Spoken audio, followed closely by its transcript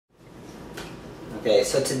Okay,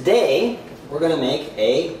 so today we're going to make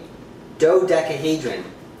a dodecahedron.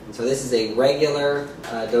 And so this is a regular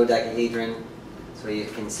dodecahedron. So you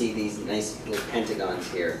can see these nice little pentagons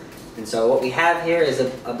here. And so what we have here is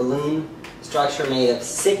a balloon structure made of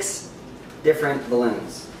 6 different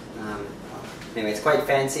balloons. Anyway, it's quite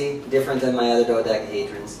fancy, different than my other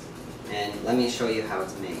dodecahedrons. And let me show you how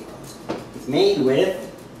it's made. It's made with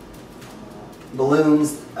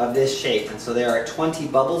balloons of this shape. And so there are 20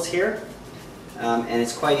 bubbles here. And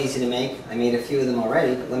it's quite easy to make. I made a few of them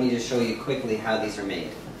already, but let me just show you quickly how these are made.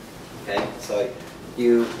 Okay, so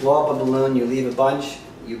you blow up a balloon, you leave a bunch,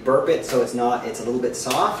 you burp it so it's a little bit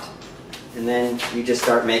soft, and then you just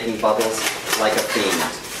start making bubbles like a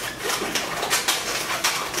fiend.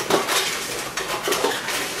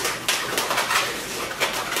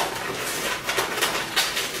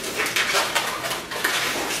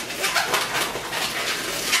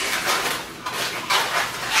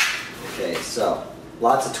 So,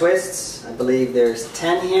 lots of twists. I believe there's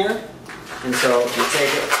 10 here. And so you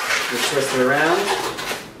take it, you twist it around,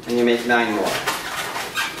 and you make 9 more.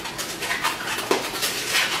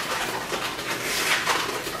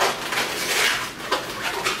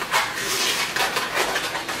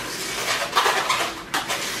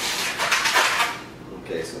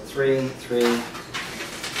 Okay, so 3, 3.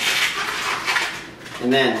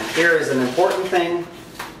 And then, here is an important thing.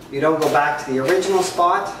 You don't go back to the original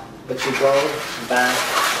spot, but you go back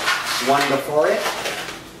one before it.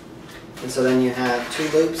 And so then you have 2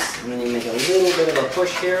 loops, and then you make a little bit of a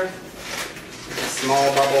push here, a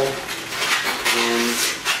small bubble, and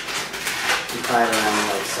you tie it around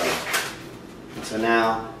like so. And so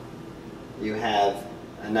now you have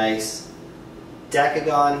a nice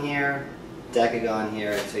decagon here,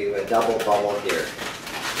 and so you have a double bubble here.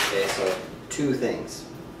 Okay, so 2 things.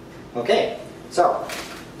 Okay, so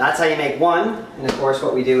that's how you make one, and of course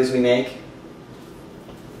what we do is we make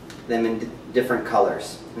them in different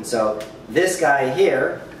colors. And so this guy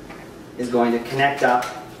here is going to connect up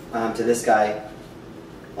to this guy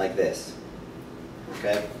like this.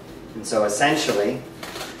 Okay? And so essentially,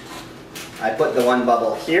 I put the one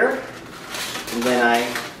bubble here, and then I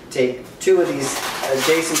take 2 of these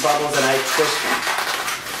adjacent bubbles and I twist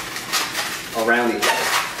them around each other.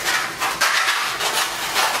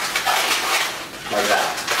 Like that.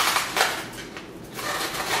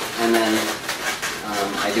 And then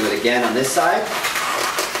I do it again on this side.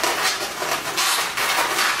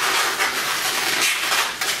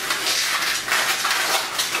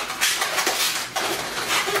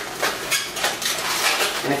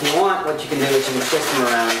 And if you want, what you can do is you can twist them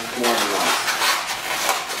around more than once.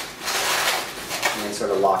 And they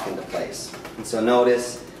sort of lock into place. And so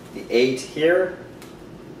notice the 8 here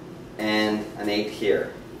and an 8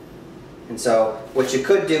 here. And so what you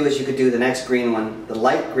could do is you could do the next green one, the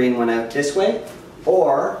light green one out this way,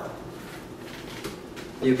 or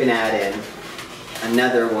you can add in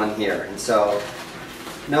another one here. And so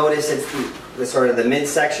notice it's the sort of the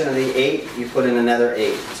midsection of the 8, you put in another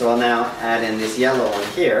 8. So I'll now add in this yellow one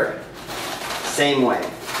here, same way.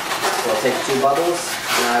 So I'll take 2 bubbles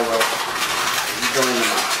and I will join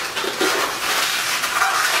them up.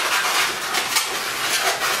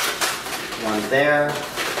 One there,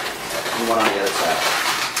 and one on the other side.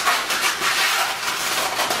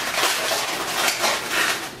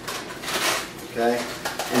 Okay,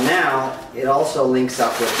 and now it also links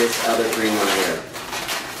up with this other green one here.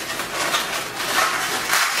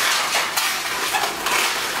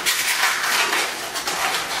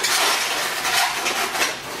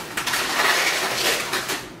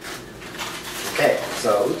 Okay,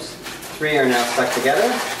 so 3 are now stuck together.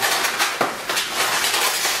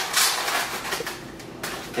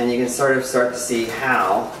 And you can sort of start to see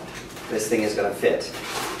how this thing is going to fit.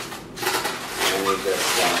 And we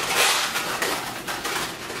just,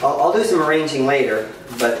 I'll do some arranging later,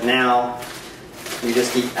 but now you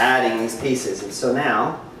just keep adding these pieces. And so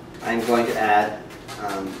now I'm going to add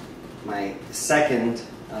my second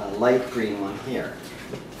light green one here.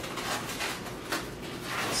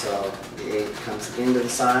 And so the 8 comes into the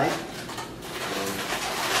side.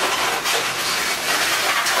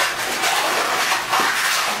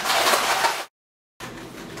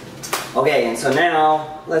 Okay, and so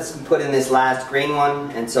now let's put in this last green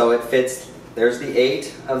one, and so it fits. There's the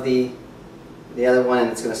 8 of the other one,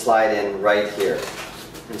 and it's going to slide in right here.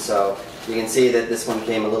 And so you can see that this one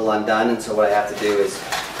came a little undone, and so what I have to do is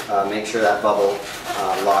make sure that bubble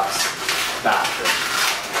locks faster.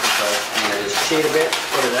 And so I'm going to just cheat a bit,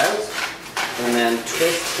 put it out, and then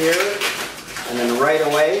twist here, and then right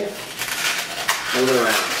away move it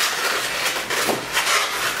around.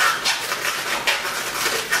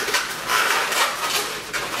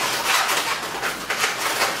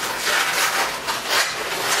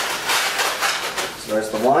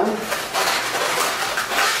 one.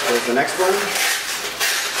 There's the next one.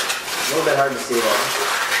 A little bit hard to see there.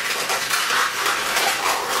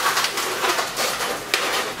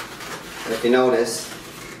 But if you notice,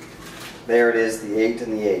 there it is, the 8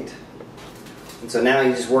 and the 8. And so now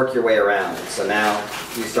you just work your way around. So now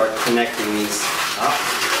you start connecting these up.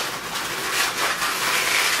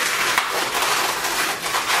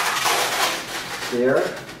 Here,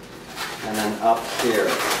 and then up here.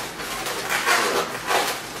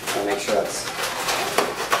 So make sure that's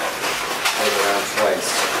goes around twice.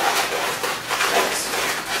 Thanks.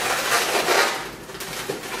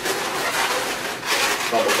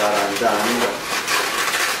 Bubble got undone, but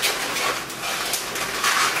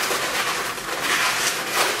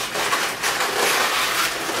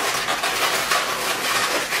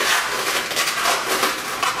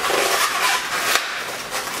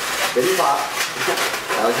didn't pop.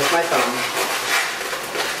 That was just my thumb.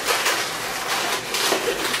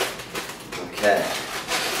 Okay.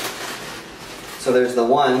 So there's the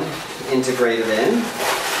one integrated in.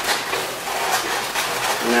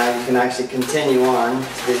 And now you can actually continue on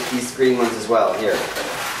to these green ones as well here.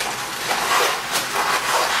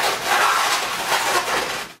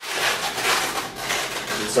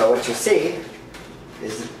 And so what you see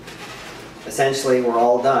is essentially we're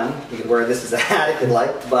all done. You could wear this as a hat if you'd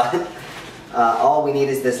like, but all we need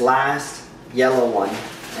is this last yellow one,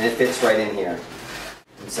 and it fits right in here.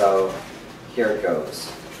 And so here it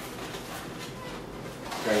goes.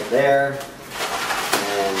 Right there,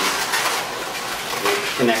 and we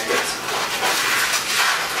connect it.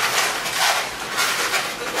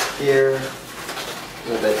 Here, a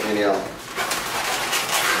little bit, maybe I'll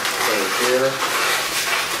put it here.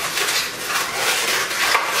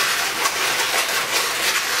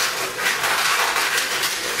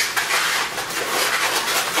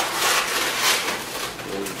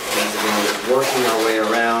 Working our way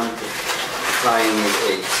around to tie in these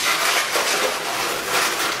 8s.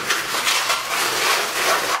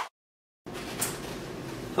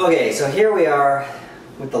 Okay, so here we are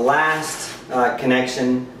with the last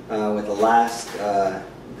connection with the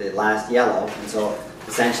last yellow, and so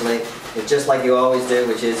essentially it's just like you always do,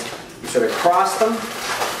 which is you sort of cross them,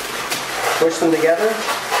 push them together,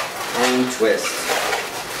 and twist.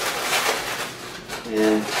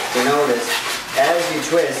 And you notice, as you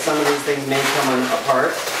twist, some of these things may come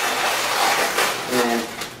apart, and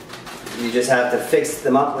you just have to fix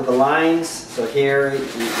them up with the lines. So here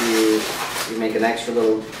you make an extra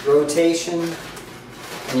little rotation,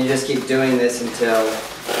 and you just keep doing this until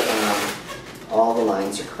all the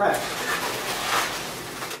lines are correct.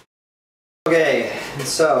 Okay, and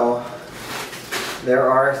so there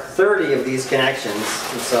are 30 of these connections,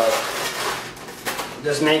 and so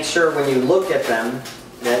just make sure when you look at them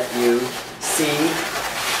that you see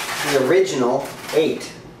the original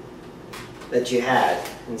 8 that you had.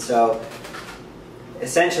 And so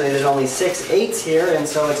essentially there's only 6 8s here, and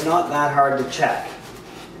so it's not that hard to check.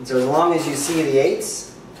 And so as long as you see the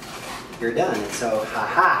 8s, you're done. And so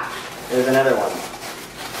haha, there's another one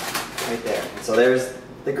right there. And so there's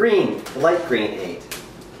the green, the light green 8.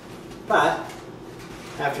 But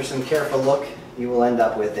after some careful look, you will end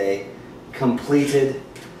up with a completed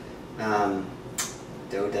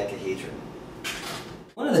dodecahedron.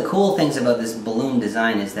 One of the cool things about this balloon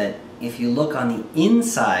design is that if you look on the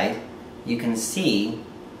inside, you can see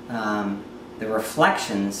the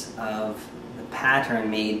reflections of the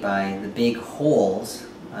pattern made by the big holes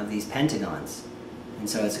of these pentagons. And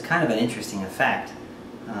so it's a kind of an interesting effect.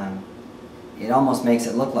 It almost makes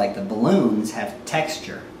it look like the balloons have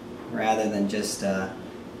texture rather than just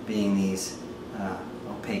being these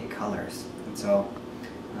opaque colors. And so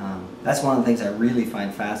that's one of the things I really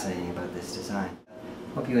find fascinating about this design.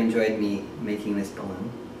 Hope you enjoyed me making this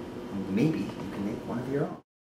balloon, and maybe you can make one of your own.